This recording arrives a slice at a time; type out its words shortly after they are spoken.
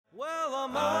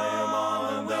I'm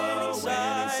on the winning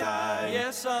side.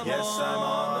 Yes, I'm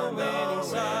on the winning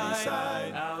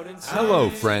side. Hello,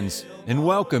 friends, and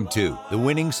welcome to the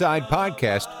Winning Side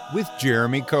Podcast with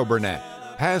Jeremy Coburnett,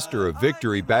 pastor of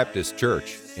Victory Baptist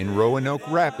Church in Roanoke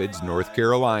Rapids, North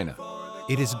Carolina.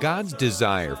 It is God's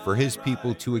desire for His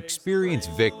people to experience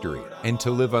victory and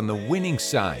to live on the winning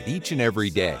side each and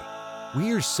every day.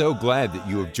 We are so glad that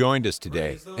you have joined us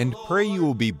today and pray you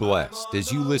will be blessed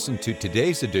as you listen to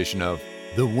today's edition of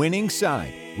The Winning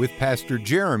Side with Pastor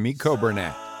Jeremy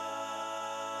Coburnett.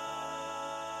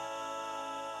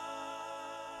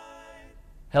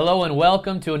 Hello and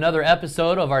welcome to another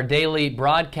episode of our daily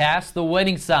broadcast, The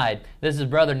Winning Side. This is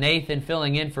Brother Nathan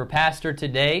filling in for Pastor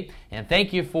today, and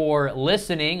thank you for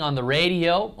listening on the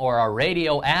radio or our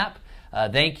radio app.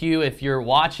 Thank you if you're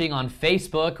watching on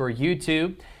Facebook or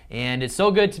YouTube, and it's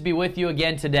so good to be with you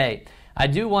again today. I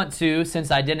do want to,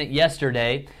 since I didn't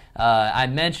yesterday, I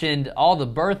mentioned all the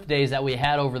birthdays that we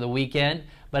had over the weekend,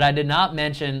 but I did not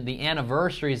mention the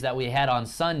anniversaries that we had on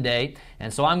Sunday,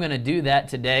 and so I'm going to do that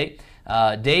today.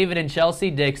 David and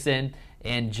Chelsea Dixon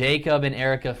and Jacob and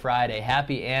Erica Friday.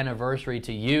 Happy anniversary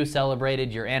to you.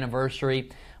 Celebrated your anniversary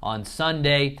on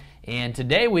Sunday. And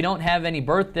today we don't have any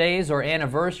birthdays or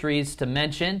anniversaries to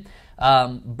mention,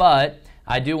 but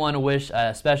I do want to wish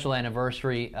a special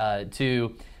anniversary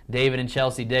to David and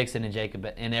Chelsea Dixon and Jacob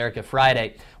and Erica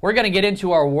Friday. We're going to get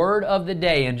into our word of the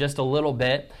day in just a little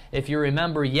bit. If you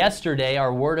remember yesterday,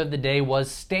 our word of the day was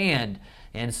stand.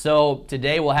 And so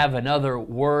today we'll have another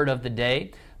word of the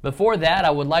day. Before that,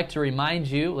 I would like to remind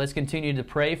you, let's continue to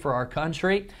pray for our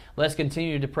country. Let's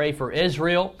continue to pray for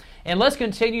Israel. And let's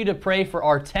continue to pray for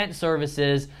our tent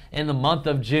services in the month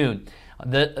of June.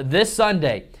 This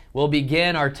Sunday, we'll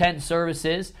begin our tent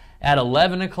services at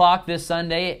 11 o'clock this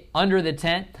Sunday under the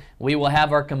tent. We will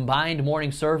have our combined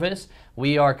morning service.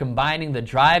 We are combining the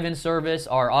drive-in service,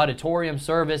 our auditorium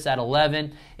service at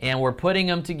 11, and we're putting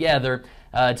them together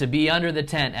to be under the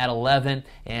tent at 11,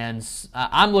 and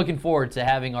I'm looking forward to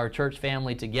having our church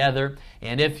family together.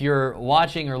 And if you're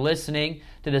watching or listening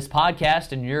to this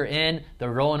podcast and you're in the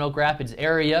Roanoke Rapids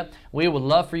area, we would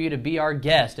love for you to be our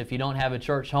guest. If you don't have a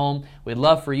church home, we'd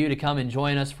love for you to come and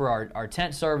join us for our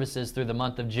tent services through the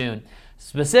month of June.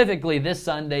 Specifically, this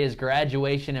Sunday is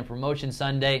Graduation and Promotion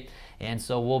Sunday, and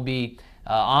so we'll be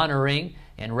honoring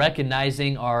and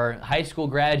recognizing our high school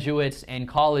graduates and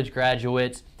college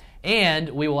graduates. And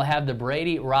we will have the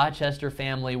Brady Rochester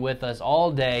family with us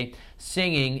all day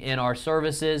singing in our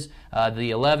services, the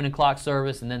 11 o'clock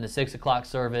service and then the 6 o'clock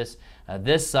service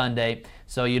this Sunday.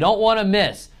 So you don't want to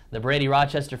miss the Brady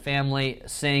Rochester family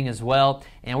sing as well.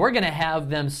 And we're going to have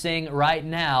them sing right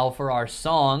now for our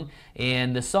song.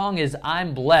 And the song is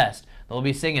I'm Blessed. They'll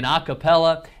be singing a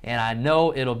cappella, and I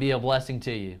know it'll be a blessing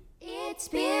to you. It's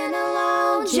been a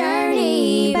long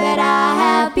journey, but I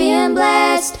have been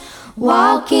blessed.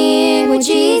 Walking with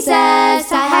Jesus, I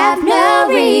have no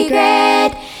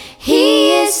regret.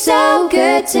 He is so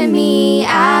good to me,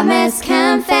 I must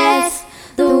confess.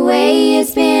 The way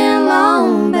has been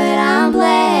long, but I'm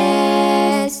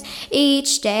blessed.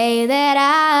 Each day that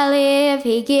I live,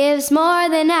 He gives more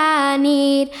than I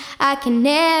need. I can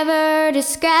never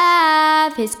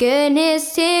describe His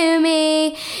goodness to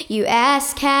me. You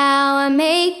ask how I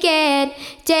make it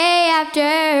day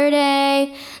after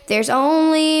day. There's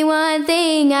only one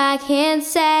thing I can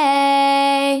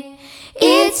say.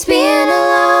 It's been a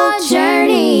long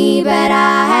journey, but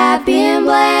I have been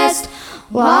blessed.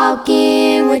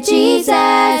 Walking with Jesus,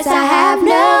 I have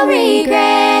no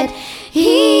regret.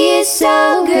 He is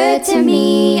so good to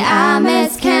me, I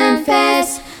must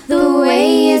confess. The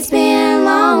way has been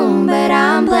long, but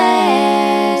I'm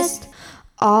blessed.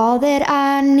 All that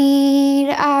I need,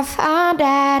 I find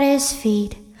at His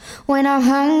feet. When I'm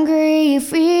hungry, He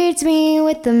feeds me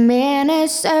with the manna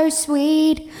so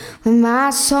sweet. When my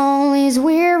soul is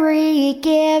weary, He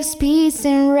gives peace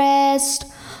and rest.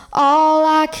 All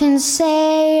I can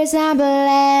say is I'm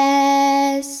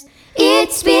blessed.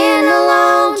 It's been a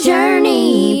long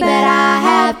journey, but I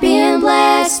have been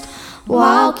blessed.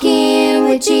 Walking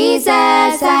with Jesus,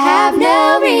 I have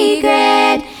no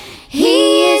regret.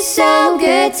 He is so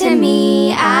good to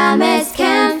me, I must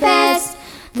confess.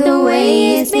 The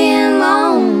way has been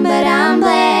long, but I'm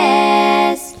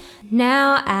blessed.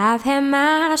 Now I've had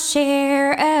my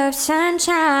share of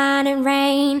sunshine and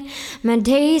rain. My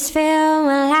days filled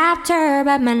with laughter,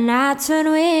 but my nights filled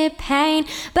with pain.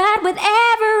 But with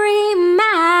every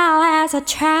mile as I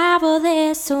travel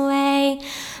this way,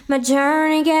 my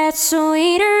journey gets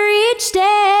sweeter each day.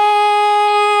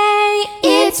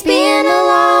 It's been a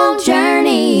long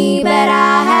journey, but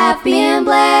I have been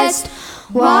blessed.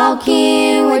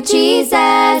 Walking with Jesus,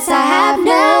 I have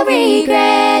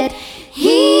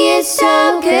is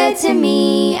so good to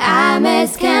me, I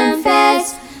must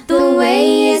confess. The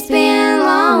way has been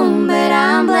long, but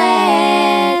I'm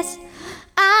blessed.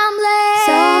 I'm blessed.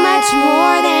 So much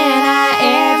more than I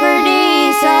ever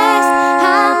deserved.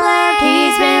 I'm blessed.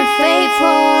 He's been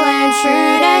faithful and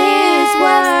true to His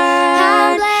word.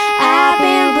 I'm blessed. I've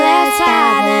been blessed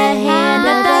by the hand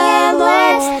of the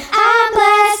Lord. I'm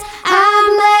blessed. I'm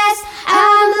blessed.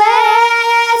 I'm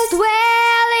blessed.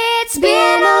 Well, it's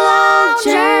been a long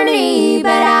journey,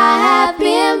 but I have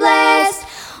been blessed.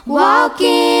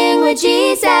 Walking with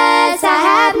Jesus, I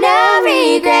have no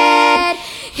regret.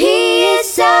 He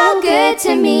is so good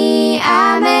to me,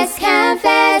 I must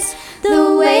confess.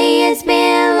 The way has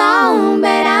been long,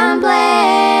 but I'm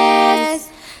blessed.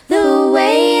 The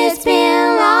way has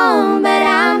been long, but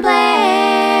I'm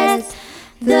blessed.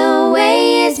 The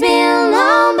way has been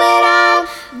long, but I'm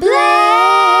blessed.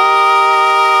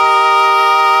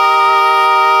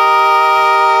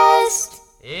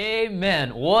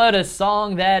 Amen. What a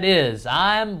song that is.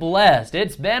 I'm blessed.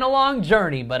 It's been a long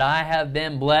journey, but I have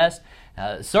been blessed.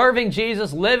 Serving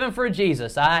Jesus, living for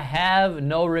Jesus, I have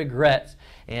no regrets.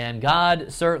 And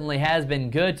God certainly has been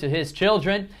good to His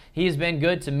children. He's been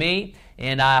good to me,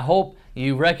 and I hope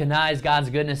you recognize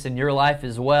God's goodness in your life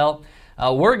as well.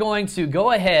 We're going to go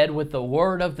ahead with the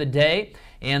word of the day,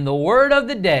 and the word of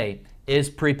the day is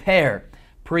prepare.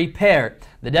 Prepare.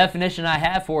 The definition I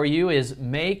have for you is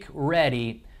make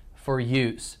ready for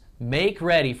use. Make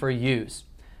ready for use.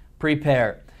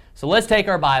 Prepare. So let's take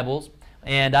our Bibles.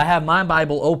 And I have my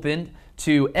Bible opened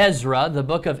to Ezra, the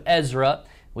book of Ezra.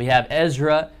 We have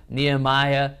Ezra,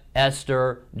 Nehemiah,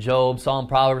 Esther, Job, Psalm,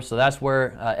 Proverbs. So that's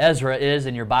where Ezra is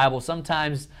in your Bible.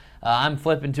 Sometimes I'm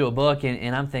flipping to a book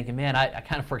and I'm thinking, man, I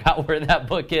kind of forgot where that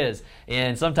book is.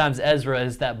 And sometimes Ezra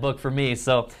is that book for me.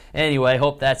 So anyway,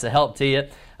 hope that's a help to you.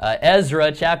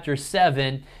 Ezra chapter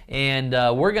 7, and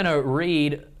we're going to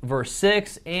read verse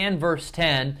 6 and verse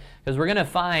 10 because we're going to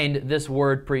find this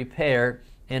word prepare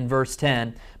in verse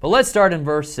 10. But let's start in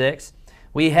verse 6.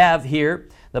 We have here,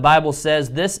 the Bible says,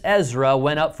 this Ezra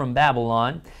went up from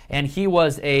Babylon, and he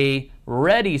was a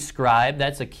ready scribe.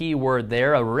 That's a key word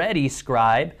there, a ready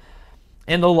scribe,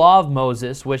 in the law of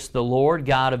Moses, which the Lord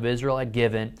God of Israel had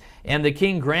given. And the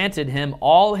king granted him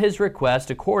all his requests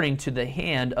according to the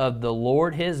hand of the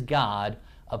Lord his God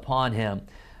upon him.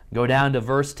 Go down to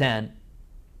verse 10.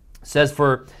 It says,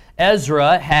 for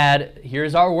Ezra had,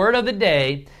 here's our word of the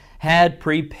day, had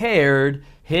prepared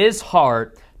his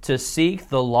heart to seek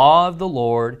the law of the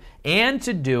Lord and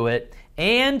to do it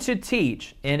and to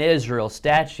teach in Israel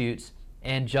statutes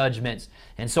and judgments.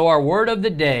 And so our word of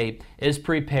the day is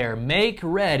prepare. Make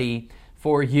ready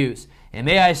for use. And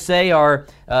may I say our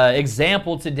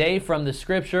example today from the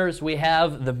Scriptures, we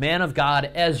have the man of God,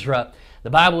 Ezra.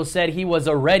 The Bible said he was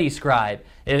a ready scribe.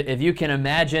 If you can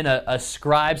imagine a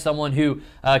scribe, someone who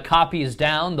copies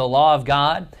down the law of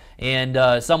God,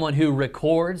 and someone who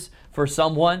records for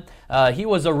someone, he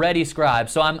was a ready scribe.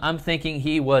 So I'm thinking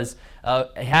he was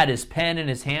had his pen in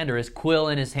his hand or his quill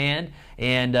in his hand,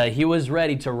 and he was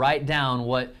ready to write down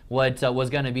what was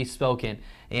going to be spoken.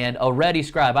 And a ready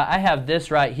scribe. I have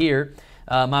this right here.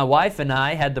 My wife and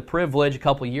I had the privilege a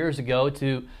couple years ago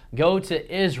to go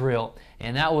to Israel,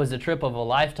 and that was a trip of a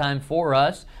lifetime for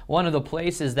us. One of the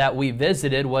places that we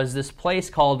visited was this place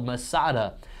called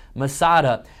Masada.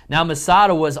 Masada. Now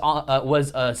Masada was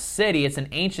a city. It's an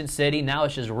ancient city. Now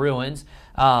it's just ruins.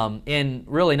 And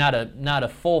really not a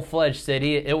full-fledged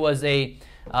city. It was an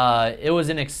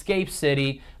escape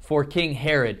city for King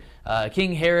Herod.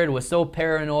 King Herod was so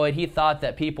paranoid, he thought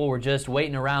that people were just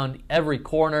waiting around every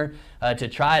corner to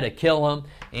try to kill him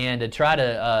and to try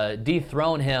to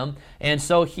dethrone him. And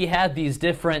so he had these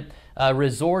different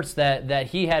resorts that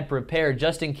he had prepared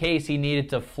just in case he needed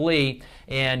to flee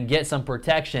and get some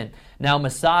protection. Now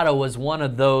Masada was one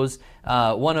of those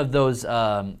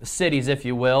cities, if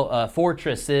you will,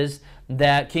 fortresses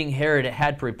that King Herod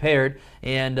had prepared.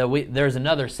 And there's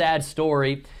another sad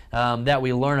story that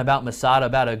we learn about Masada,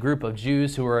 about a group of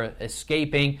Jews who were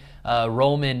escaping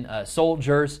Roman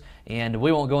soldiers. And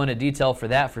we won't go into detail for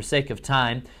that for sake of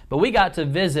time. But we got to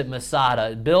visit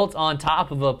Masada, built on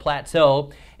top of a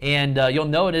plateau. And you'll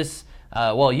notice,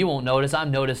 you won't notice,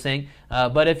 I'm noticing,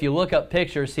 but if you look up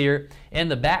pictures here, in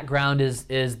the background is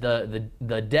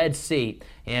the Dead Sea.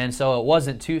 And so it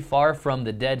wasn't too far from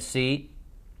the Dead Sea,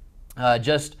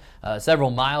 just several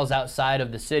miles outside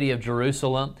of the city of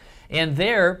Jerusalem. And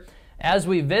there, as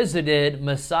we visited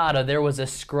Masada, there was a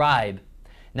scribe.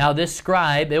 Now this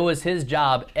scribe, it was his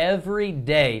job every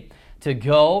day to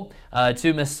go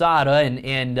to Masada,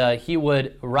 and he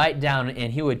would write down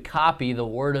and he would copy the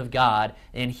Word of God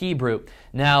in Hebrew.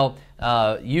 Now,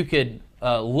 you could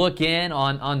look in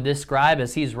on this scribe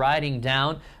as he's writing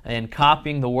down and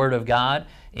copying the Word of God.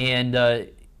 And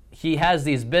he has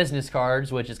these business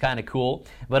cards, which is kind of cool.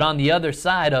 But on the other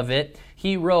side of it,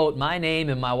 he wrote my name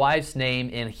and my wife's name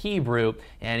in Hebrew,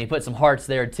 and he put some hearts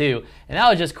there too. And that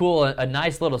was just cool, a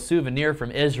nice little souvenir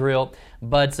from Israel.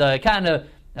 But kind of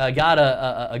got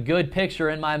a good picture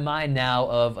in my mind now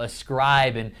of a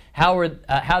scribe and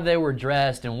how they were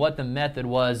dressed and what the method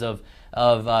was of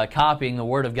copying the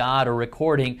Word of God or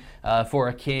recording for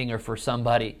a king or for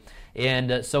somebody.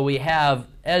 And so we have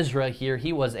Ezra here.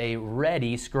 He was a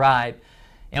ready scribe.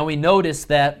 And we notice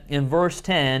that in verse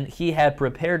 10, he had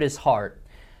prepared his heart.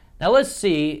 Now let's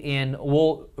see, and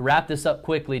we'll wrap this up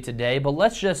quickly today, but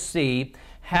let's just see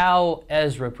how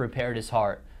Ezra prepared his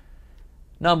heart.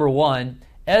 Number one,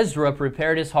 Ezra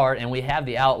prepared his heart, and we have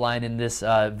the outline in this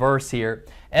verse here.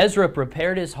 Ezra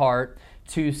prepared his heart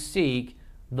to seek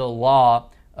the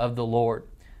law of the Lord.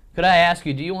 Could I ask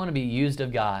you, do you want to be used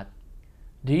of God?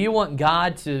 Do you want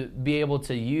God to be able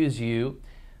to use you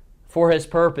for His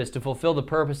purpose, to fulfill the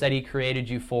purpose that He created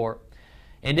you for?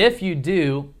 And if you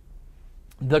do,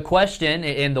 the question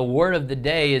and the word of the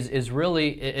day is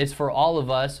for all of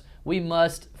us. We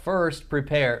must first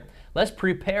prepare. Let's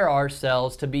prepare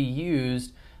ourselves to be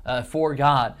used for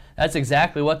God. That's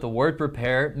exactly what the word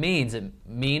prepare means. It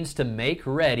means to make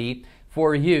ready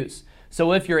for use.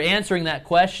 So if you're answering that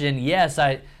question, yes,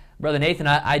 Brother Nathan,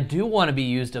 I do want to be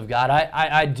used of God.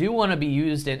 I do want to be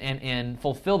used and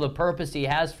fulfill the purpose He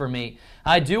has for me.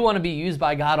 I do want to be used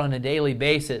by God on a daily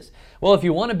basis. Well, if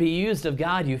you want to be used of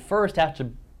God, you first have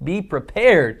to be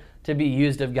prepared to be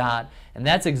used of God. And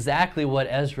that's exactly what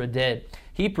Ezra did.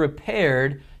 He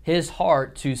prepared his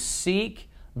heart to seek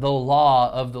the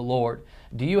law of the Lord.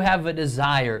 Do you have a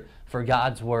desire for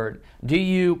God's Word? Do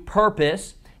you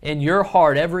purpose in your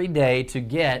heart every day to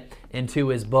get into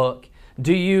His book?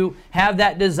 Do you have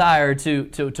that desire to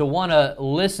want to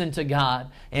listen to God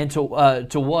and to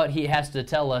what He has to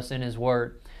tell us in His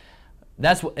Word?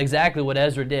 That's exactly what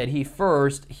Ezra did.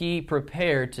 He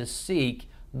prepared to seek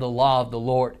the law of the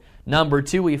Lord. Number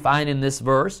two, we find in this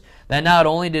verse that not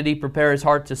only did he prepare his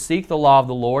heart to seek the law of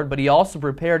the Lord, but he also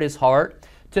prepared his heart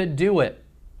to do it.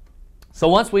 So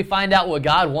once we find out what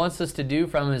God wants us to do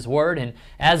from His Word, and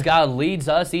as God leads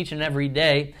us each and every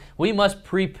day, we must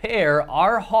prepare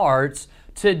our hearts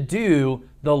to do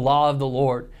the law of the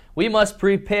Lord. We must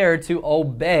prepare to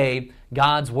obey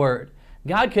God's Word.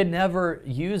 God could never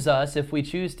use us if we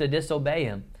choose to disobey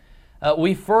Him.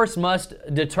 We first must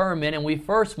determine and we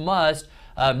first must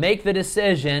make the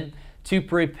decision to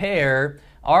prepare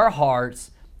our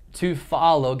hearts to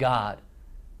follow God.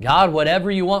 God, whatever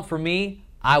You want from me,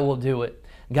 I will do it.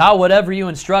 God, whatever You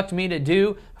instruct me to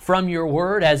do from Your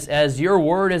Word, as Your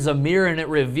Word is a mirror and it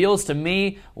reveals to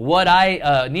me what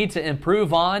I need to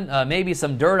improve on, maybe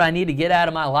some dirt I need to get out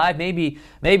of my life,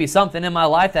 maybe something in my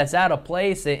life that's out of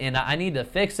place and I need to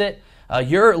fix it.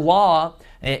 Your law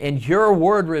and Your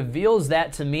Word reveals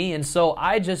that to me, and so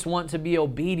I just want to be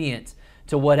obedient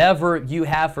to whatever You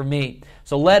have for me.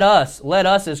 So let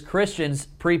us as Christians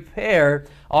prepare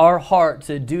our heart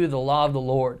to do the law of the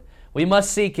Lord. We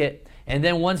must seek it. And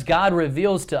then once God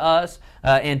reveals to us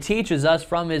and teaches us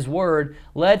from His Word,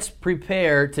 let's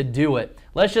prepare to do it.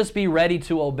 Let's just be ready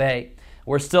to obey.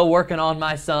 We're still working on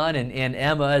my son and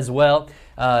Emma as well,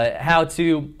 how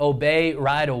to obey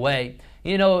right away.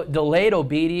 You know, delayed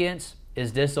obedience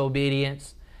is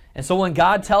disobedience. And so when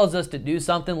God tells us to do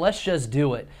something, let's just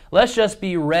do it. Let's just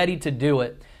be ready to do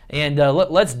it. And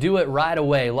let's do it right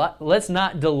away. Let's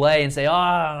not delay and say,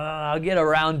 I'll get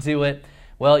around to it.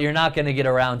 Well, you're not going to get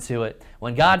around to it.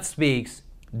 When God speaks,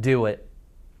 do it.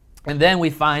 And then we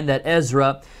find that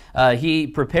Ezra, he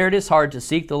prepared his heart to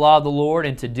seek the law of the Lord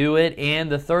and to do it.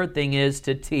 And the third thing is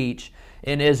to teach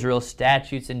in Israel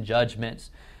statutes and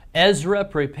judgments. Ezra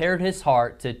prepared his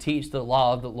heart to teach the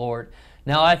law of the Lord.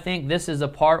 Now, I think this is a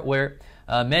part where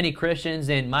many Christians,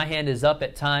 and my hand is up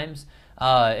at times,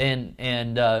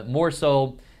 and more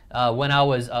so when I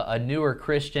was a newer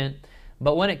Christian.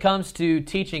 But when it comes to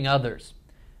teaching others,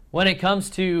 when it comes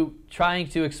to trying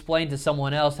to explain to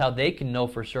someone else how they can know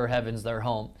for sure heaven's their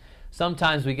home,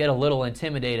 sometimes we get a little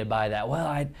intimidated by that. Well,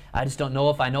 I just don't know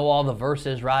if I know all the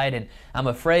verses right, and I'm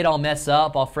afraid I'll mess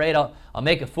up. I'm afraid I'll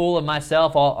make a fool of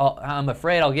myself. I'm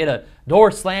afraid I'll get a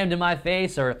door slammed in my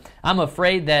face, or I'm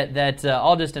afraid that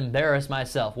I'll just embarrass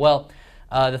myself. Well,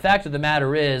 the fact of the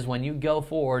matter is, when you go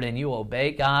forward and you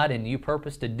obey God and you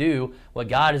purpose to do what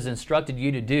God has instructed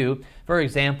you to do, for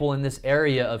example, in this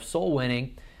area of soul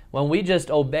winning, when we just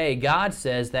obey, God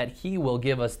says that He will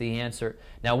give us the answer.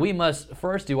 Now, we must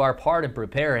first do our part in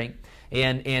preparing,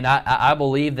 And I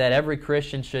believe that every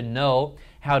Christian should know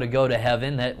how to go to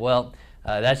heaven.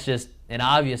 That's just an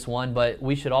obvious one, but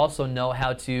we should also know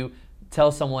how to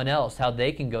tell someone else how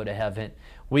they can go to heaven.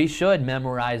 We should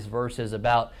memorize verses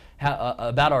about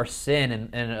our sin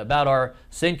and about our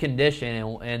sin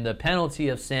condition and the penalty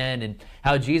of sin and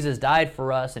how Jesus died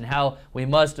for us and how we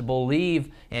must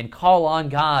believe and call on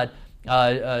God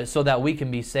so that we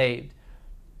can be saved.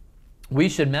 We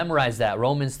should memorize that.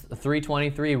 Romans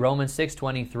 3:23, Romans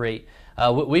 6:23.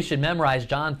 We should memorize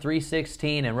John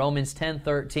 3:16 and Romans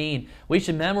 10:13. We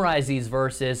should memorize these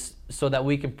verses so that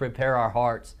we can prepare our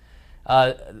hearts.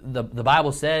 The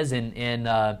Bible says in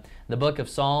the book of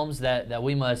Psalms that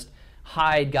we must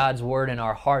hide God's word in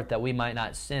our heart that we might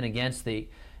not sin against thee.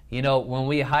 You know, when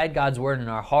we hide God's word in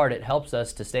our heart, it helps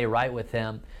us to stay right with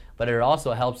Him, but it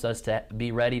also helps us to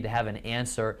be ready to have an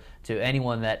answer to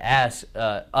anyone that asks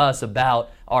us about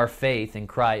our faith in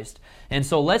Christ. And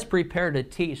so let's prepare to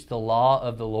teach the law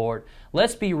of the Lord.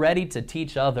 Let's be ready to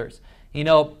teach others. You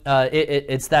know,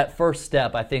 it's that first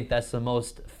step, I think, that's the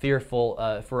most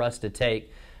fearful for us to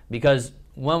take, because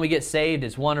when we get saved,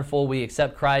 it's wonderful. We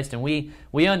accept Christ and we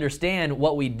understand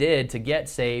what we did to get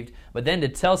saved, but then to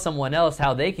tell someone else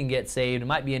how they can get saved, it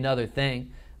might be another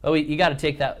thing. But you got to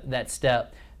take that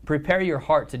step. Prepare your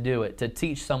heart to do it, to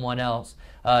teach someone else,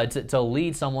 to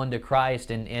lead someone to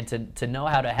Christ and to know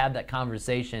how to have that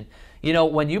conversation. You know,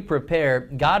 when you prepare,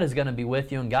 God is going to be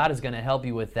with you and God is going to help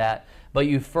you with that, but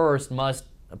you first must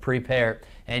prepare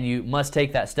and you must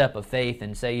take that step of faith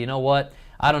and say, you know what,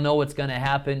 I don't know what's going to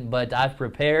happen, but I've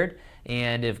prepared,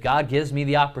 and if God gives me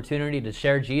the opportunity to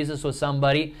share Jesus with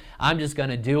somebody, I'm just going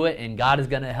to do it, and God is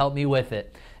going to help me with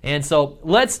it. And so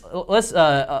let's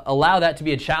allow that to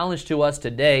be a challenge to us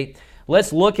today.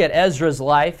 Let's look at Ezra's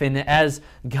life, and as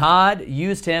God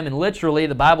used him, and literally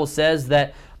the Bible says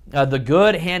that the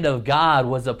good hand of God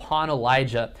was upon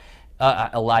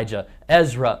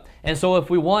Ezra. And so if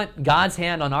we want God's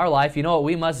hand on our life, you know what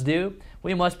we must do?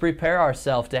 We must prepare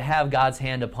ourselves to have God's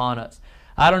hand upon us.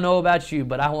 I don't know about you,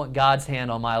 but I want God's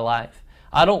hand on my life.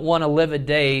 I don't want to live a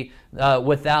day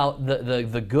without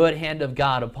the good hand of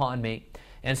God upon me.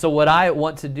 And so what I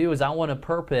want to do is I want to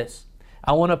purpose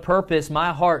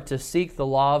my heart to seek the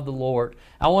law of the Lord.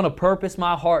 I want to purpose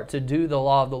my heart to do the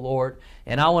law of the Lord.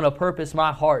 And I want to purpose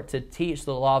my heart to teach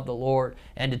the law of the Lord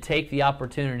and to take the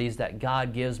opportunities that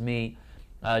God gives me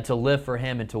to live for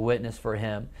Him and to witness for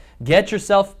Him. Get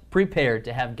yourself prepared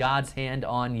to have God's hand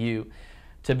on you.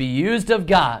 To be used of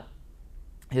God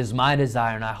is my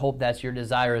desire, and I hope that's your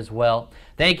desire as well.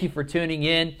 Thank you for tuning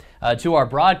in to our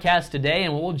broadcast today,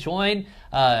 and we'll join.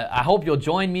 I hope you'll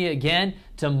join me again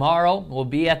tomorrow. We'll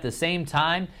be at the same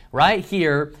time right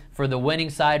here for the Winning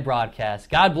Side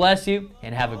broadcast. God bless you,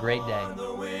 and have a great day. On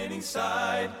the winning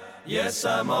side. Yes,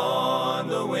 I'm on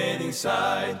the winning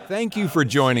side. Thank you for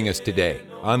joining us today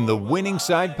on the Winning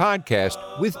Side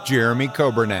Podcast with Jeremy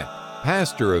Coburnett,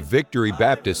 pastor of Victory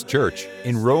Baptist Church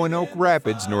in Roanoke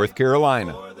Rapids, North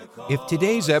Carolina. If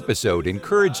today's episode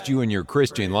encouraged you in your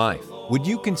Christian life, would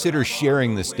you consider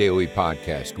sharing this daily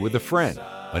podcast with a friend,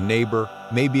 a neighbor,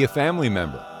 maybe a family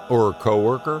member, or a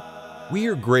coworker? We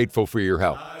are grateful for your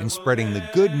help in spreading the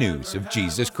good news of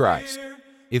Jesus Christ.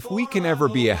 If we can ever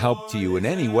be a help to you in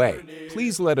any way,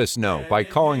 please let us know by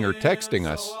calling or texting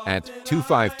us at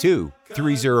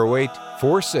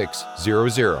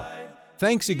 252-308-4600.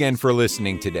 Thanks again for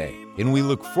listening today, and we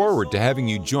look forward to having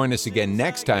you join us again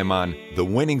next time on the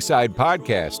Winning Side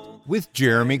Podcast with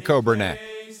Jeremy Coburnett.